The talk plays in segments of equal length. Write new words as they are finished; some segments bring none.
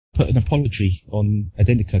put an apology on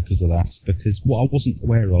Identica because of that, because what I wasn't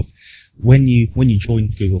aware of, when you join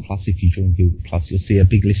Google Plus, if you join Google Plus, you'll see a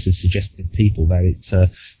big list of suggested people that it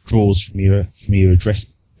draws from your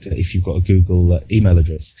address if you've got a Google email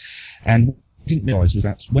address. And what I didn't realise was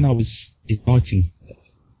that when I was inviting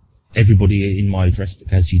everybody in my address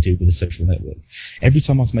book, as you do with a social network, every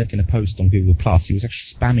time I was making a post on Google Plus, he was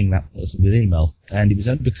actually spamming that person with email, and it was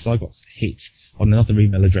only because I got hit on another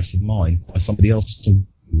email address of mine by somebody else on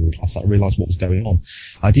Google Plus that I realised what was going on.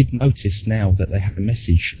 I did notice now that they have a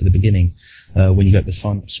message at the beginning when you go to the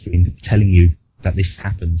sign-up screen telling you that this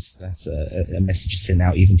happens, that a message is sent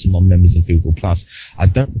out even to non-members of Google+. I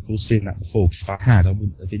don't recall seeing that before, because if I had, I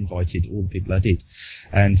wouldn't have invited all the people I did.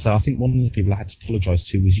 And so I think one of the people I had to apologise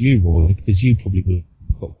to was you, Roy, because you probably would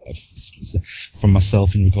have got from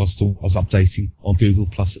myself in regards to what I was updating on Google+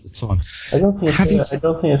 at the time. I don't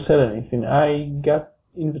think I said anything. I got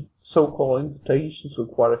so-called invitations with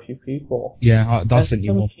quite a few people. Yeah, I sent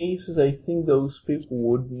you one. In some cases, I think those people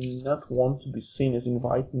would not want to be seen as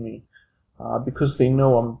inviting me. Because they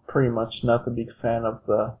know I'm pretty much not a big fan of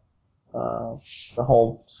the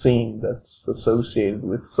whole scene that's associated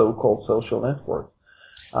with so-called social network.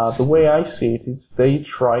 The way I see it is they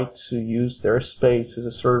try to use their space as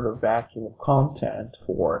a sort of a vacuum of content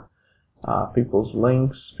for people's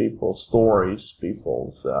links, people's stories,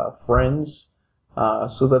 people's friends,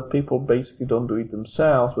 so that people basically don't do it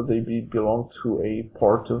themselves, but they belong to a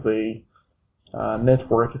part of a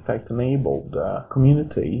network effect enabled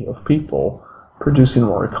community of people producing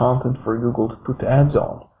more content for Google to put ads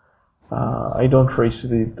on. I don't trace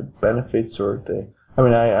the benefits or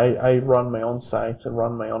I run my own sites, I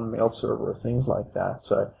run my own mail server, things like that,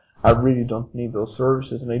 so I really don't need those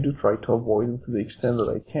services, and I do try to avoid them to the extent that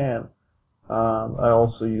I can. I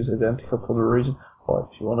also use Identica for the reason, well,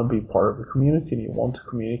 if you want to be part of a community and you want to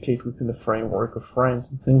communicate within a framework of friends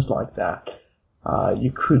and things like that,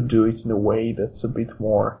 you could do it in a way that's a bit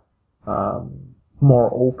more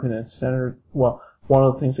open and centered. Well, one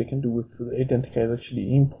of the things I can do with Identica is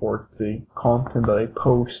actually import the content that I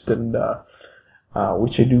post, and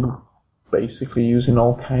which I do basically using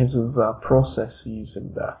all kinds of processes.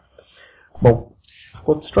 And well,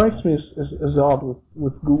 what strikes me as odd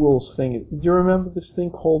with Google's thing, do you remember this thing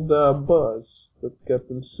called Buzz that got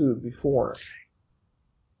them sued before?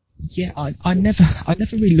 Yeah, I never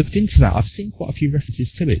really looked into that. I've seen quite a few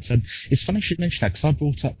references to it, and it's funny you should mention that, because I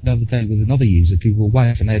brought up the other day with another user, Google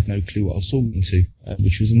Wave, and they had no clue what I was talking to,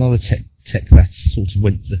 which was another tech that sort of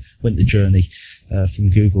went the journey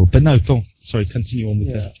from Google. But no, go on. Sorry, continue on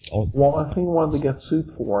with that. Well, I think what they got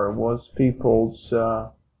sued for was people's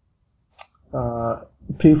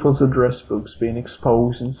address books being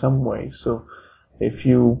exposed in some way. So if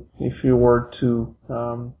you were to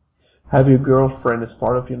have your girlfriend as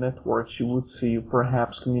part of your network, she would see you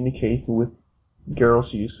perhaps communicating with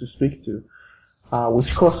girls you used to speak to,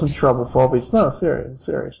 which caused some trouble for obvious. No,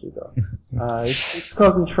 seriously though. It's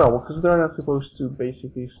causing trouble because they're not supposed to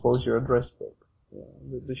basically expose your address book.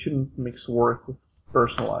 They shouldn't mix work with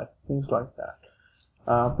personal life, things like that.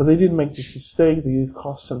 But they did make this mistake. They did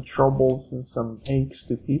cause some troubles and some aches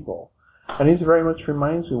to people. And it very much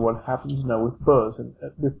reminds me of what happens now with Buzz and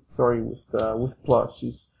with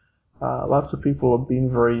Plus. Lots of people have been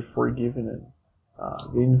very forgiving and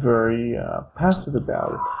being very passive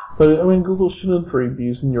about it. But I mean, Google shouldn't be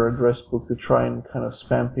using your address book to try and kind of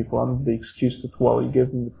spam people under the excuse that, well, you gave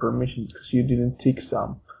them the permission because you didn't tick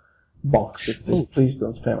some box that said, please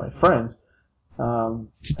don't spam my friends.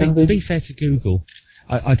 To be fair to Google,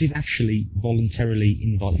 I did actually voluntarily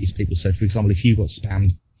invite these people. So, for example, if you got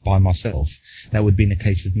spammed by myself, that would be in a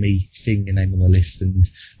case of me seeing your name on the list and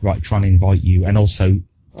trying to invite you, and also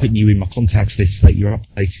putting you in my contacts list so that you're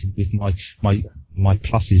updated with my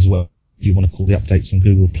pluses as well, if you want to call the updates on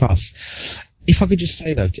Google Plus. If I could just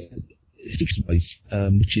say though,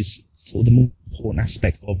 which is sort of the more important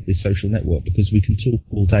aspect of this social network, because we can talk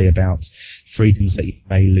all day about freedoms that you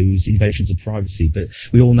may lose, invasions of privacy, but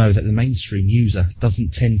we all know that the mainstream user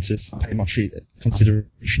doesn't tend to pay much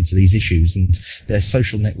consideration to these issues, and their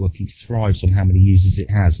social networking thrives on how many users it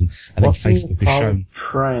has, and I think Facebook has shown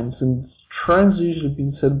trends, and trends are usually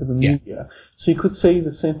being said by the media. So you could say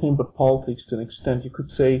the same thing about politics to an extent. You could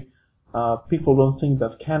say people don't think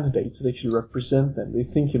that candidates that actually represent them. They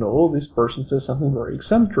think, oh, this person says something very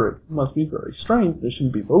eccentric. It must be very strange. They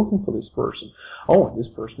shouldn't be voting for this person. Oh, and this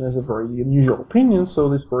person has a very unusual opinion, so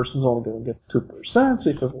this person's only going to get 2%. So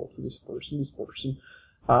if I vote for this person,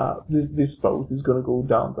 this vote is going to go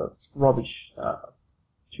down the rubbish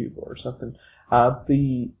tube or something.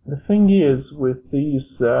 The thing is with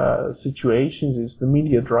these situations is the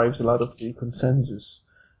media drives a lot of the consensus.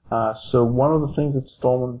 So one of the things that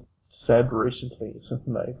Stallman said recently,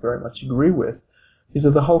 something I very much agree with, is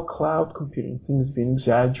that the whole cloud computing thing has been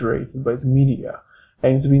exaggerated by the media,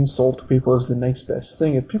 and it's been sold to people as the next best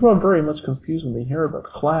thing. And people are very much confused when they hear about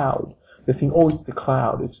cloud. They think, oh, it's the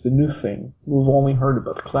cloud, it's the new thing. We've only heard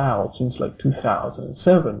about cloud since like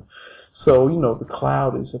 2007. So, the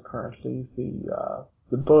cloud is apparently the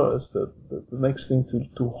buzz, the next thing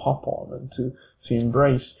to hop on and to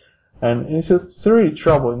embrace. And it's a really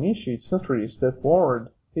troubling issue. It's not really a step forward.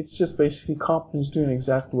 It's just basically companies doing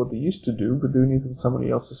exactly what they used to do, but doing it on somebody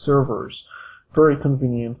else's servers. Very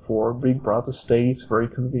convenient for big brother states, very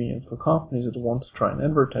convenient for companies that want to try and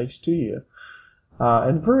advertise to you.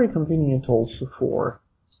 And very convenient also for,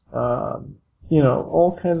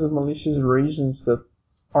 all kinds of malicious reasons that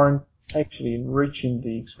aren't actually enriching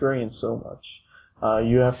the experience so much.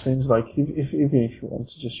 You have things like, even if you want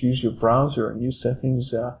to just use your browser and use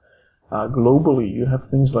settings, globally, you have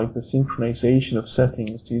things like the synchronization of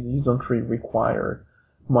settings. You don't really require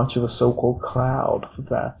much of a so-called cloud for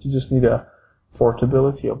that. You just need a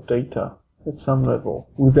portability of data at some level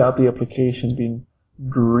without the application being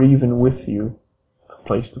driven with you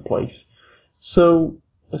place to place. So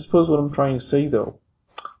I suppose what I'm trying to say though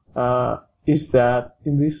is that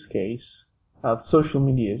in this case, social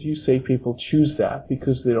media, as you say, people choose that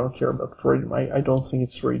because they don't care about freedom. I don't think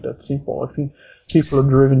it's really that simple. I think people are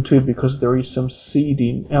driven to it because there is some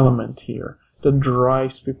seeding element here that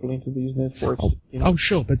drives people into these networks.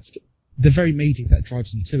 Sure, but the very media that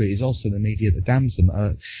drives them to it is also the media that damns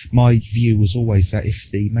them. My view was always that if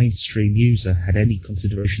the mainstream user had any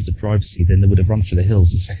considerations of privacy, then they would have run for the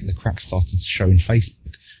hills the second the cracks started to show in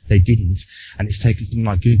Facebook. They didn't, and it's taken something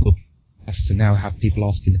like Google Plus to now have people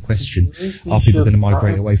asking the question, are people going to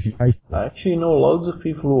migrate away from Facebook? I actually know loads of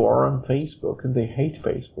people who are on Facebook and they hate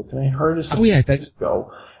Facebook, and I heard this years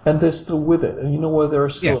ago, and they're still with it. And you know why they're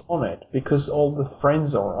still on it? Because all the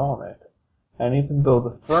friends are on it. And even though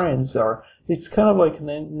the friends are, it's kind of like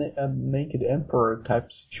a naked emperor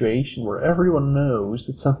type situation where everyone knows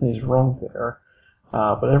that something is wrong there,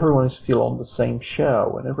 but everyone is still on the same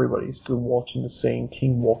show, and everybody is still watching the same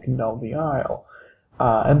king walking down the aisle.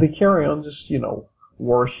 And they carry on just,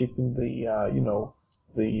 worshipping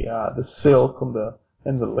the silk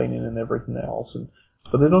and the linen and everything else.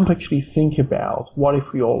 But they don't actually think about what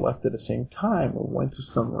if we all left at the same time or went to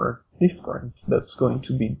somewhere different that's going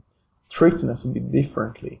to be treating us a bit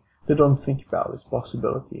differently. They don't think about this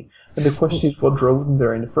possibility. And the question is what drove them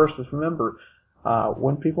there in the first place. Remember,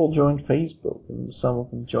 when people joined Facebook, and some of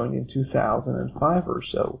them joined in 2005 or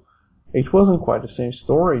so, it wasn't quite the same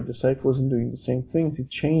story. The site wasn't doing the same things. It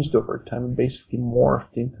changed over time and basically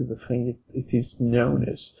morphed into the thing it is known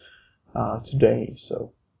as today.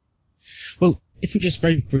 So, well, if we just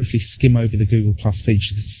very briefly skim over the Google Plus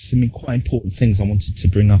feature, there's some quite important things I wanted to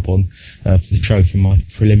bring up on for the show from my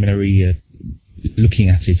preliminary looking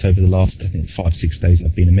at it over the last, I think, 5-6 days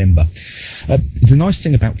I've been a member. The nice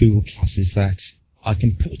thing about Google Plus is that I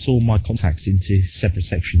can put all my contacts into separate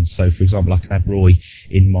sections. So, for example, I can have Roy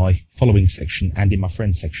in my following section and in my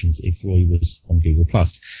friends sections if Roy was on Google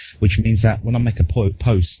Plus, which means that when I make a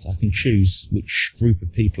post, I can choose which group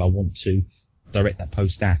of people I want to direct that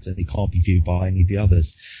post at, and it can't be viewed by any of the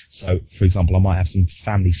others. So, for example, I might have some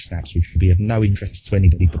family snaps which would be of no interest to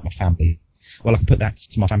anybody but my family. Well, I can put that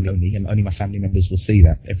to my family only, and only my family members will see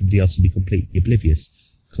that. Everybody else will be completely oblivious.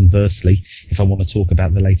 Conversely, if I want to talk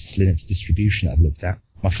about the latest Linux distribution I've looked at,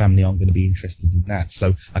 my family aren't going to be interested in that,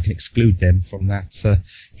 so I can exclude them from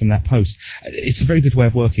that post. It's a very good way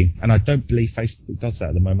of working, and I don't believe Facebook does that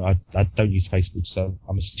at the moment. I don't use Facebook, so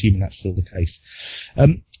I'm assuming that's still the case.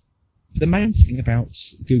 The main thing about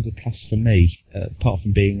Google Plus for me, apart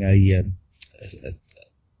from being a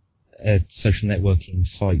social networking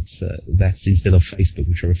site that's instead of Facebook,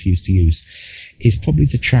 which I refuse to use, is probably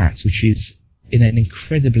the chat, which is in an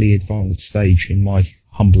incredibly advanced stage, in my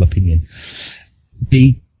humble opinion.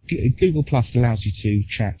 The Google Plus allows you to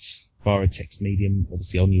chat via a text medium,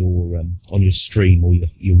 obviously on your stream or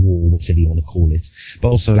your wall, whatever you want to call it, but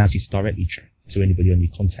also allows you to directly chat to anybody on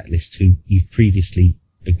your contact list who you've previously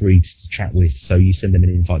agreed to chat with. So you send them an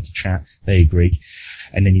invite to chat, they agree,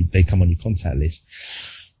 and then they come on your contact list.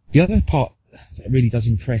 The other part that really does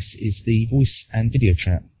impress is the voice and video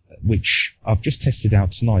chat, which I've just tested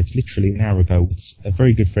out tonight, literally an hour ago, with a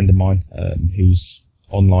very good friend of mine who's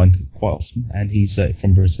online quite often, and he's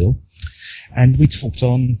from Brazil. And we talked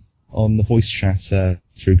on the voice chat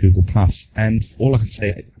through Google Plus, and all I can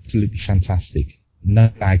say, absolutely fantastic.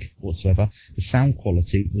 No lag whatsoever. The sound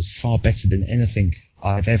quality was far better than anything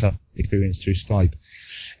I've ever experienced through Skype.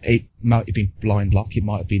 it might have been blind luck. It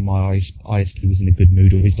might have been my ISP was in a good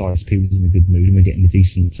mood, or his ISP was in a good mood, and we're getting a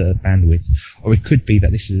decent bandwidth. Or it could be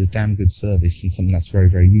that this is a damn good service and something that's very,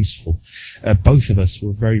 very useful. Both of us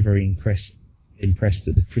were very, very impressed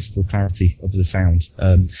at the crystal clarity of the sound.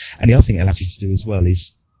 And the other thing it allows you to do as well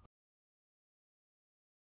is